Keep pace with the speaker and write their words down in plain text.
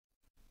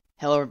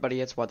Hello everybody,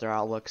 it's Weather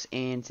Outlooks,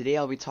 and today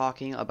I'll be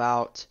talking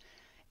about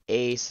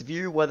a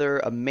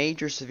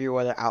major severe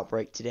weather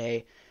outbreak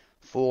today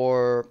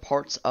for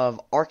parts of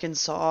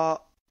Arkansas,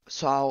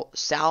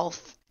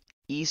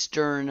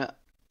 southeastern,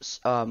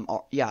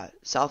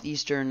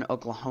 southeastern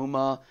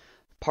Oklahoma,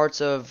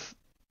 parts of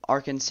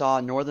Arkansas,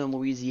 northern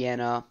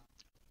Louisiana,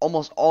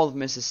 almost all of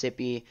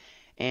Mississippi,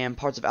 and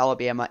parts of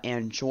Alabama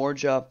and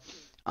Georgia.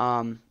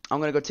 I'm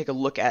gonna go take a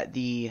look at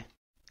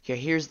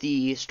here's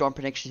the storm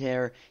prediction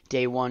here,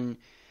 day one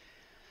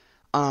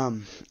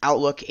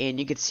outlook, and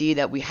you can see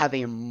that we have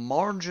a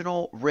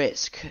marginal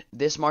risk.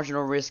 This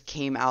marginal risk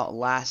came out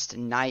last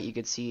night. You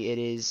can see it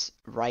is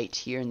right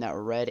here in that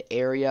red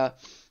area.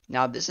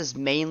 Now this is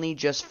mainly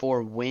just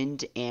for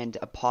wind and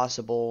a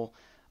possible,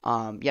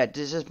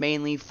 this is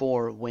mainly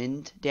for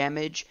wind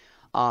damage.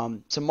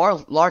 Some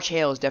more large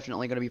hail is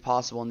definitely going to be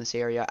possible in this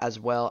area, as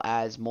well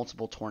as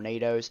multiple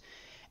tornadoes.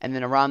 And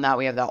then around that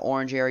we have that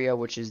orange area,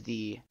 which is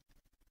the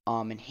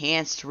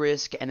enhanced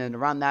risk, and then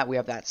around that we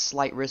have that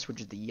slight risk,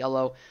 which is the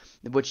yellow,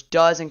 which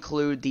does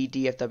include the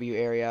DFW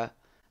area,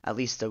 at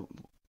least the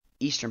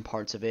eastern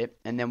parts of it,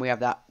 and then we have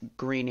that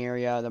green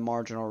area, the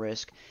marginal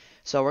risk.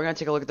 So we're going to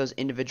take a look at those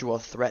individual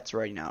threats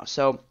right now.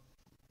 So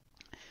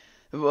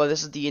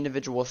this is the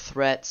individual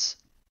threats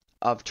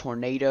of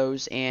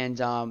tornadoes, and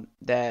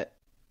that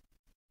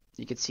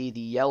you can see the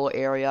yellow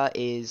area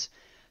is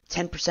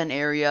 10%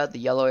 area. The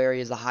yellow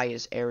area is the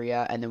highest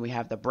area, and then we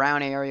have the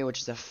brown area, which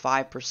is a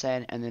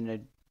 5%, and then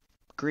the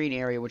green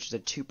area, which is a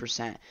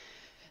 2%.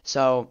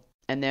 So,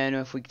 and then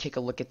if we take a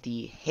look at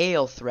the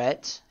hail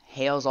threat,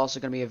 hail is also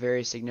going to be a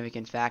very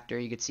significant factor.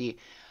 You can see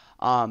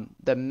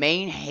the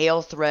main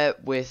hail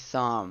threat with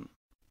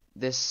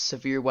this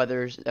severe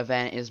weather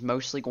event is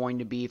mostly going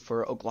to be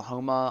for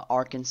Oklahoma,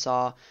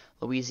 Arkansas,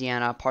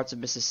 Louisiana, parts of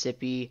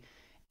Mississippi,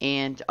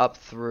 and up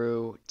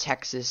through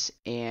Texas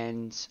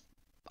and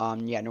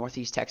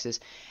northeast Texas.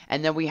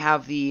 And then we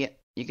have you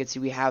can see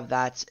we have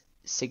that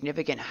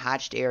significant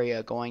hatched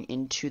area going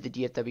into the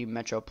DFW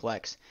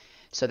Metroplex.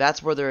 So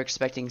that's where they're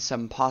expecting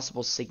some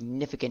possible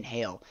significant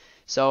hail.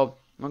 So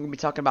I'm going to be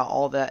talking about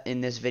all that in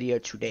this video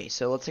today.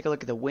 So let's take a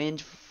look at the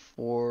wind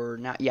for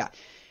now. Yeah,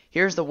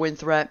 here's the wind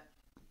threat.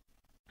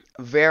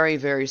 Very,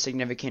 very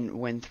significant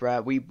wind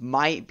threat. We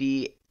might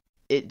be,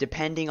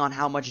 depending on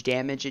how much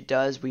damage it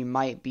does, we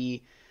might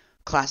be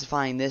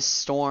classifying this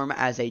storm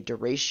as a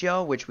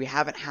derecho, which we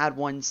haven't had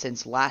one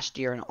since last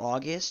year in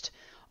August,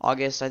 I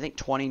think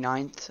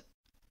 29th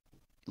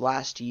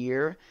last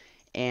year,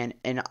 and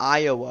in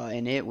Iowa,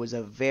 and it was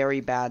a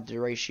very bad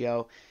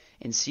derecho.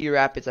 In Cedar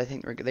Rapids, I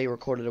think they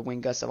recorded a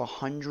wind gust of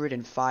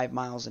 105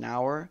 miles an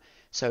hour.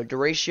 So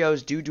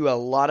derechos do a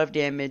lot of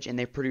damage, and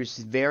they produce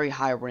very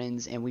high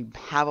winds, and we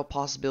have a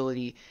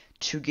possibility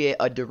to get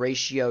a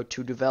derecho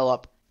to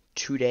develop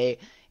today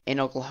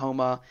in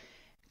Oklahoma,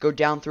 go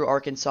down through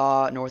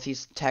Arkansas,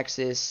 northeast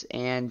Texas,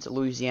 and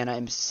Louisiana,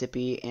 and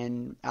Mississippi,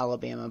 and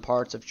Alabama, and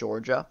parts of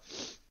Georgia.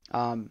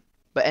 But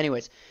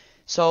anyways,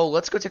 so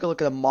let's go take a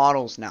look at the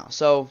models now.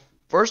 So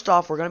first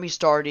off, we're going to be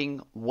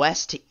starting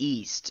west to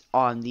east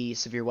on the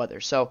severe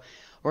weather. So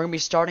we're going to be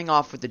starting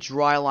off with the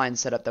dry line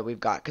setup that we've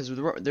got, because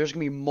there's going to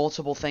be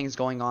multiple things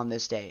going on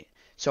this day.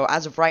 So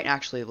as of right,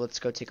 actually, let's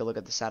go take a look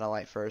at the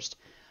satellite first,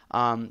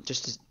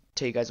 just to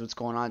tell you guys what's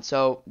going on.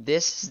 So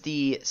this is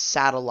the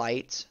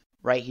satellite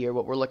right here.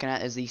 What we're looking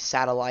at is the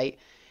satellite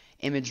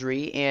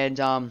imagery, and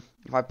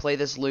if I play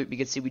this loop, you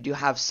can see we do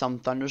have some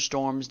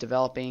thunderstorms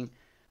developing,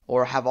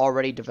 or have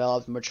already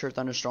developed mature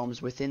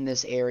thunderstorms within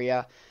this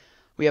area.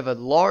 We have a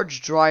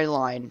large dry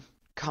line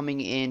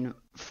coming in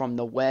from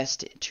the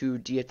west to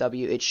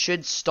DFW. It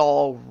should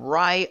stall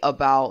right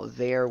about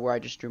there where I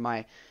just drew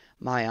my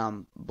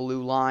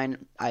blue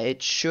line.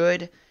 It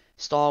should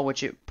stall,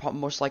 which it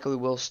most likely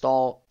will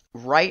stall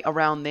right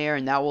around there,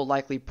 and that will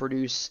likely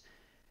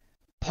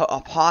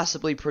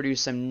possibly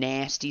produce some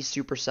nasty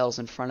supercells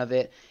in front of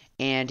it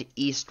and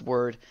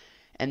eastward.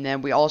 And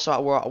then we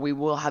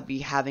will be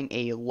having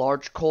a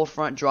large cold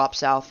front drop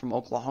south from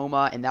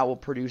Oklahoma, and that will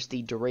produce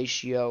the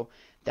derecho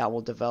that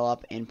will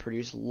develop and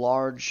produce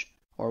large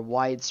or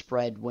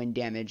widespread wind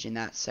damage in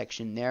that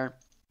section there.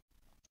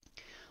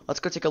 Let's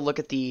go take a look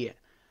at the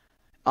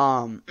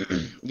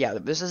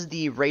this is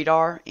the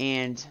radar,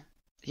 and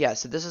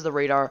so this is the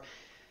radar.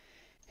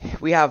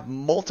 We have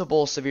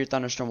multiple severe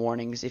thunderstorm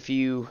warnings.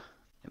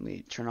 Let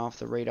me turn off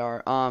the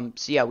radar.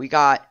 We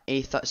got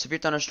a severe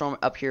thunderstorm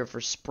up here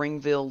for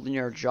Springville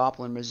near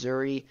Joplin,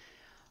 Missouri.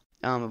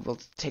 We'll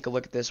take a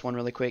look at this one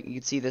really quick. You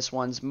can see this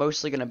one's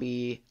mostly going to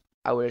be,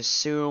 I would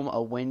assume,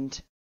 a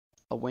wind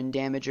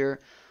damager.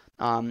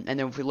 And then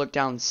if we look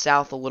down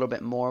south a little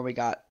bit more, we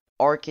got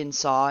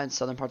Arkansas and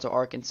southern parts of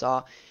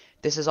Arkansas.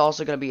 This is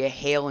also going to be a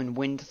hail and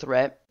wind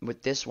threat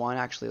with this one.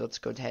 Actually, let's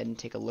go ahead and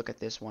take a look at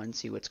this one,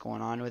 see what's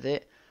going on with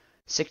it.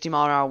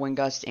 60-mile-an-hour wind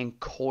gust and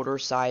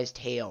quarter-sized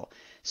hail.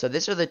 So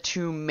these are the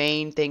two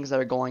main things that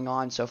are going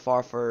on so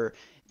far for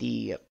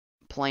the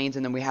plains,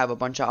 and then we have a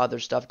bunch of other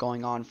stuff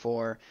going on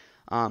for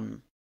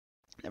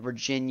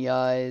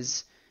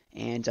Virginia's,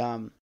 and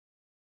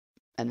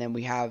then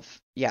we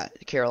have yeah,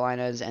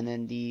 Carolinas, and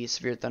then the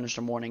severe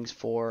thunderstorm warnings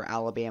for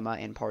Alabama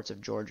and parts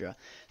of Georgia.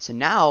 So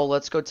now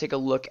let's go take a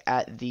look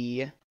at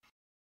the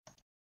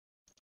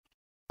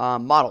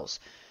models.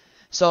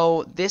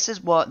 So this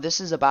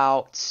is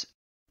about.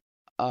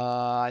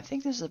 I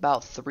think this is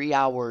about 3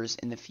 hours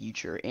in the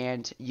future,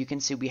 and you can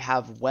see we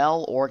have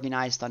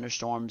well-organized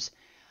thunderstorms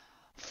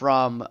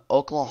from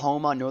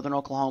Oklahoma, northern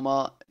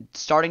Oklahoma,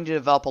 starting to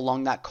develop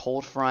along that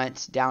cold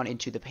front down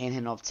into the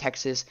panhandle of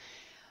Texas.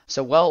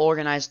 So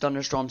well-organized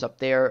thunderstorms up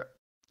there,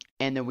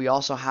 and then we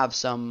also have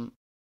some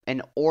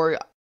an or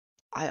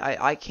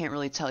I can't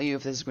really tell you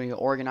if this is going to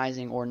be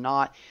organizing or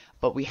not,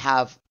 but we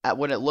have at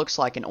what it looks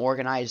like an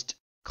organized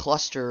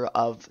cluster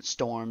of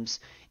storms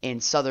in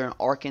southern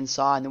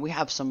Arkansas, and then we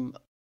have some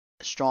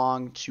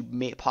strong to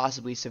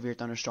possibly severe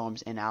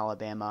thunderstorms in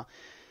Alabama,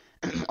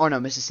 or no,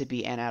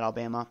 Mississippi and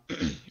Alabama.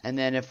 And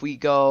then if we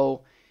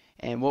go,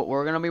 and what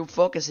we're going to be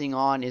focusing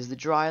on is the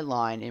dry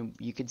line, and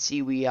you can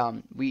see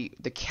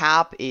the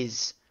cap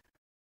is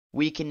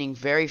weakening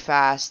very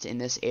fast in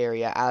this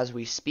area as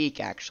we speak,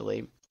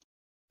 actually,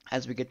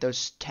 as we get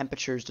those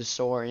temperatures to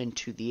soar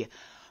into the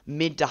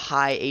mid to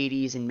high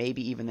 80s and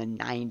maybe even the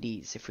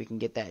 90s if we can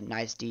get that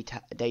nice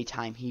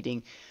daytime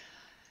heating.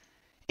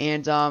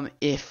 And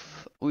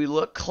if we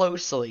look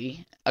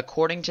closely,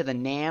 according to the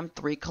NAM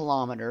 3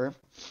 kilometer,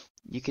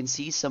 you can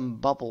see some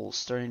bubbles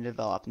starting to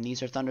develop, and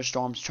these are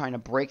thunderstorms trying to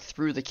break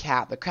through the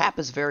cap. The cap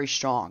is very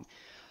strong,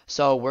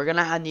 so we're going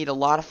to need a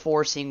lot of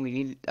forcing. We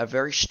need a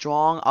very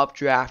strong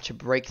updraft to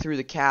break through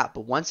the cap,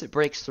 but once it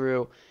breaks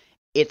through,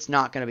 it's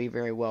not going to be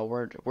very well.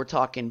 We're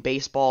talking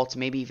baseball to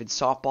maybe even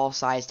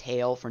softball-sized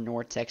hail for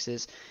North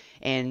Texas,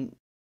 and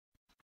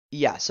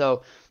yeah,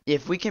 so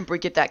if we can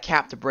get that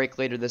cap to break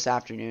later this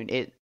afternoon,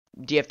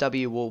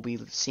 DFW will be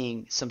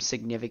seeing some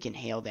significant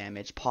hail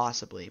damage,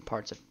 possibly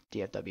parts of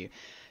DFW.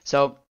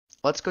 So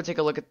let's go take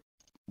a look at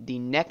the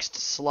next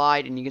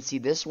slide, and you can see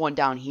this one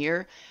down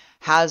here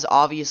has,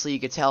 obviously, you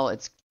can tell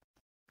it's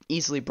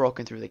easily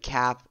broken through the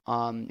cap.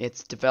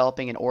 It's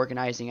developing and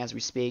organizing as we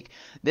speak.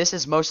 This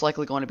is most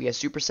likely going to be a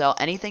supercell.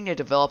 Anything that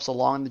develops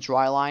along the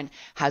dry line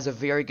has a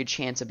very good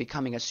chance of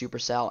becoming a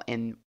supercell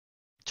in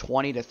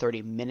 20 to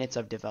 30 minutes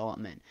of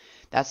development.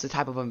 That's the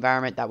type of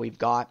environment that we've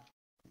got.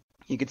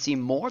 You can see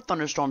more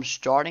thunderstorms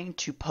starting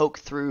to poke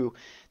through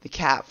the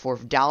cap for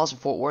Dallas and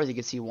Fort Worth. You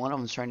can see one of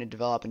them starting to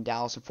develop in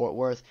Dallas and Fort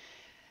Worth.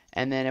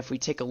 And then if we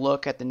take a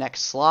look at the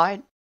next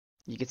slide,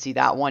 you can see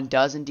that one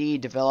does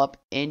indeed develop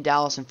in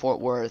Dallas and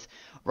Fort Worth,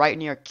 right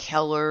near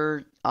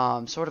Keller,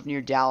 sort of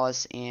near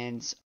Dallas,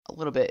 and a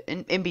little bit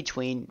in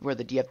between where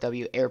the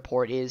DFW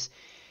airport is.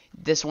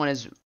 This one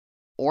is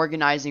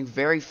organizing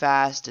very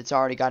fast. It's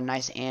already got a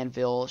nice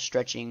anvil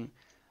stretching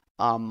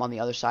on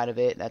the other side of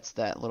it. That's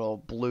that little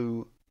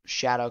blue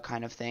shadow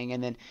kind of thing.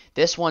 And then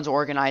this one's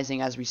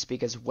organizing as we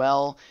speak as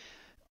well.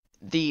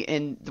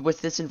 With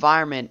this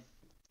environment,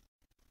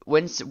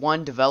 once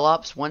one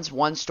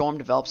storm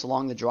develops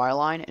along the dry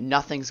line,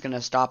 nothing's going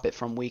to stop it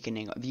from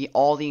weakening.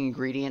 All the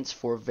ingredients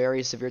for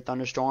very severe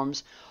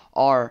thunderstorms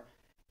are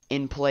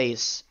in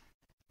place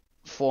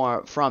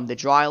from the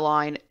dry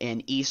line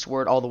and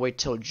eastward all the way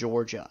till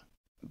Georgia.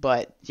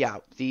 But yeah,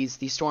 these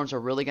storms are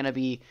really going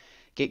to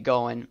get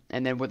going,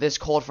 and then with this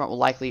cold front will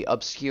likely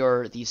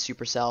obscure these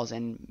supercells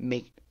and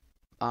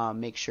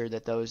make sure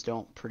that those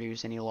don't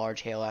produce any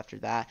large hail after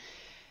that.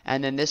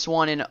 And then this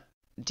one in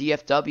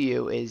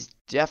DFW is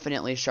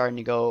definitely starting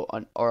to go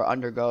or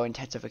undergo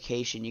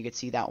intensification. You can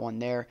see that one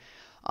there.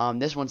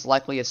 This one's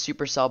likely a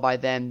supercell by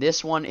then.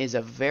 This one is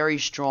a very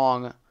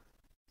strong.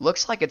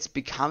 Looks like it's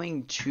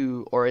becoming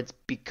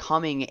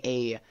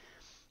a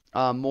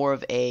more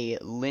of a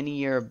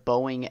linear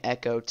Boeing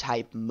Echo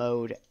type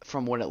mode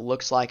from what it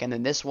looks like. And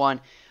then this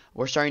one,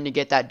 we're starting to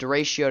get that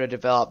derecho to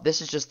develop.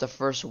 This is just the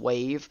first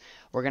wave.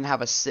 We're going to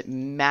have a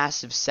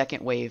massive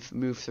second wave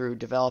move through,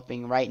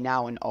 developing right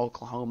now in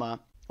Oklahoma,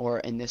 or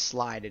in this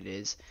slide it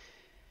is.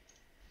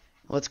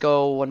 Let's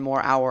go one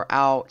more hour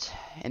out.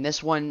 And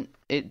this one,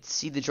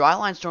 see the dry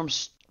line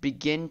storms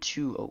begin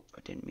to, oh,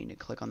 I didn't mean to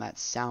click on that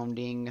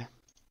sounding.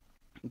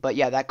 But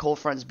yeah, that cold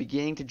front is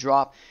beginning to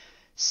drop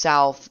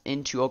south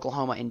into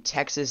Oklahoma and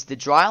Texas. The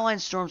dry line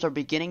storms are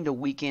beginning to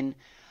weaken.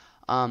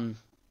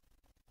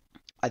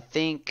 I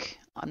think,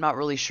 I'm not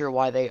really sure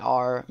why they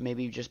are.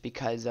 Maybe just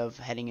because of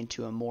heading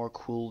into a more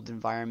cooled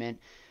environment.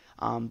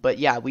 But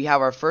yeah, we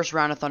have our first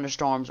round of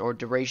thunderstorms, or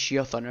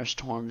derecho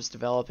thunderstorms,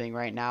 developing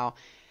right now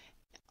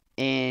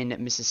in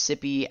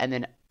Mississippi, and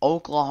then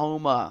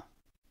Oklahoma.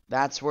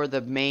 That's where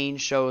the main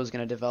show is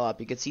going to develop.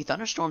 You can see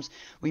thunderstorms.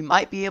 We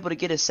might be able to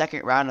get a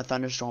second round of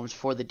thunderstorms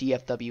for the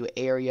DFW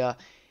area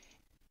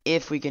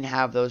if we can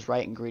have those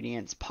right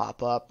ingredients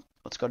pop up.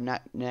 Let's go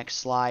to next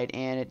slide,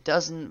 and it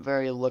doesn't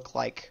really look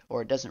like the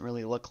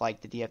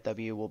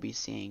DFW will be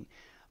seeing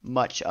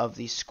much of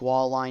the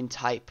squall line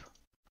type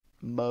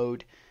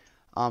mode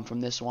from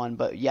this one.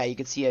 But yeah, you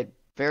can see a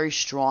very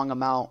strong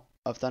amount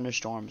of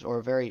thunderstorms, or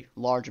a very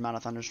large amount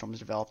of thunderstorms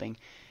developing.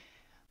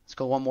 Let's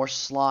go one more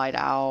slide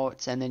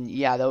out, and then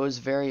yeah,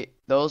 those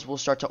will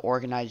start to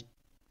organize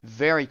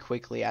very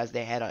quickly as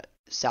they head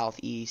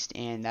southeast,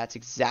 and that's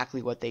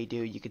exactly what they do.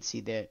 You can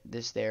see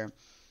this there.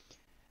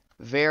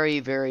 Very,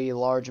 very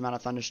large amount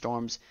of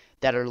thunderstorms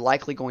that are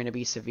likely going to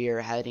be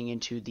severe heading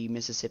into the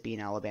Mississippi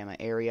and Alabama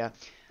area.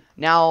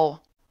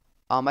 Now,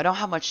 I don't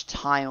have much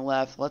time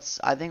left.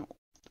 I think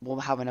we'll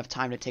have enough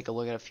time to take a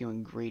look at a few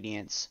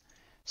ingredients.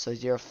 So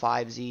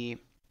 05Z.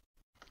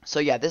 So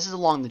yeah, this is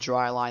along the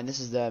dry line. This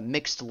is the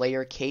mixed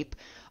layer cape.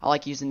 I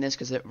like using this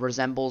because it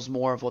resembles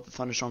more of what the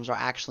thunderstorms are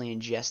actually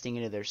ingesting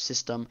into their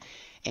system.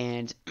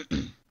 And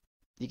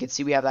you can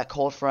see we have that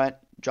cold front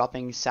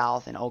dropping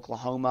south in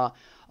Oklahoma.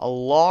 A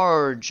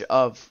large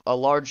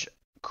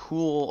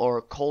cool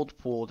or cold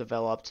pool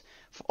developed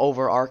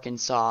over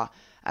Arkansas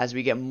as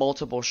we get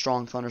multiple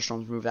strong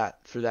thunderstorms move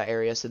through that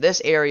area. So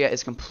this area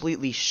is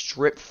completely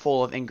stripped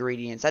full of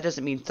ingredients. That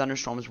doesn't mean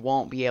thunderstorms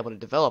won't be able to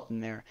develop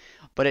in there,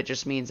 but it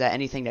just means that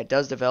anything that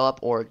does develop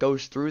or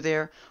goes through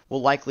there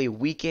will likely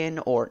weaken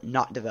or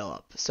not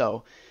develop.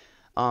 So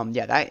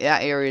yeah, that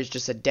area is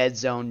just a dead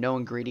zone, no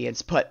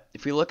ingredients. But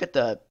if we look at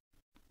the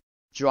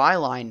dry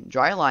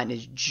line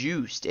is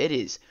juiced. It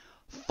is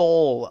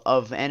full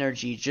of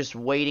energy, just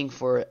waiting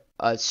for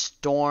a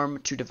storm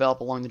to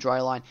develop along the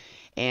dry line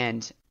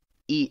and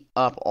eat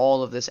up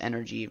all of this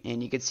energy.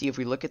 And you can see if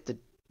we look at the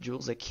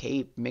joules of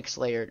Cape mixed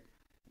layer,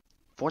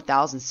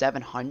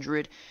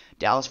 4,700.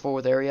 Dallas-Fort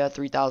Worth area,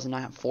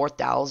 3,900,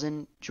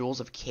 4,000 joules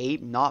of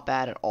Cape, not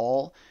bad at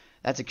all.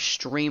 That's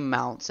extreme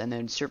amounts. And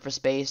then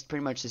surface-based,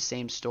 pretty much the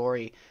same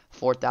story,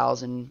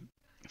 4,000,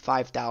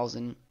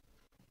 5,000.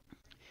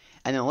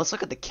 And then let's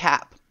look at the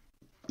cap.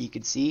 You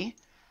can see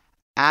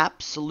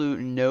absolute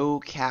no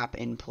cap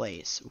in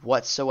place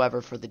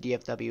whatsoever for the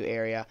DFW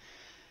area.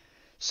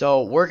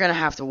 So we're going to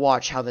have to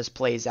watch how this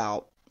plays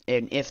out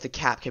and if the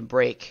cap can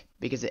break,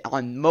 because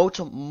on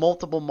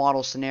multiple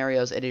model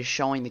scenarios it is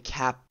showing the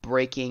cap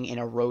breaking and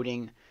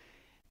eroding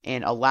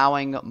and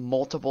allowing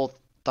multiple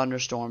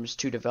thunderstorms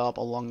to develop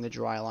along the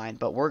dry line.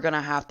 But we're going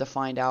to have to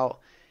find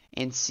out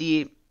and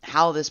see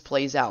how this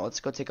plays out.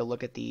 Let's go take a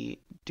look at the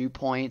dew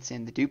points,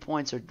 and the dew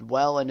points are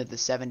well into the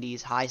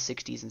 70s, high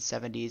 60s and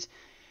 70s.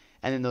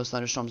 And then those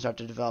thunderstorms start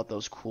to develop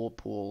those cool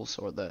pools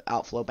or the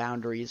outflow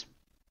boundaries.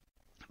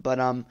 But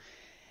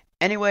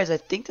anyways, I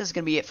think this is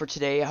going to be it for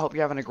today. I hope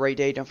you're having a great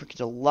day. Don't forget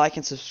to like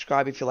and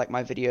subscribe if you like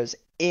my videos,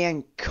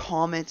 and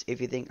comment if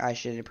you think I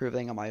should improve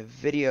anything on my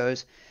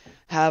videos.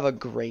 Have a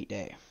great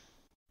day.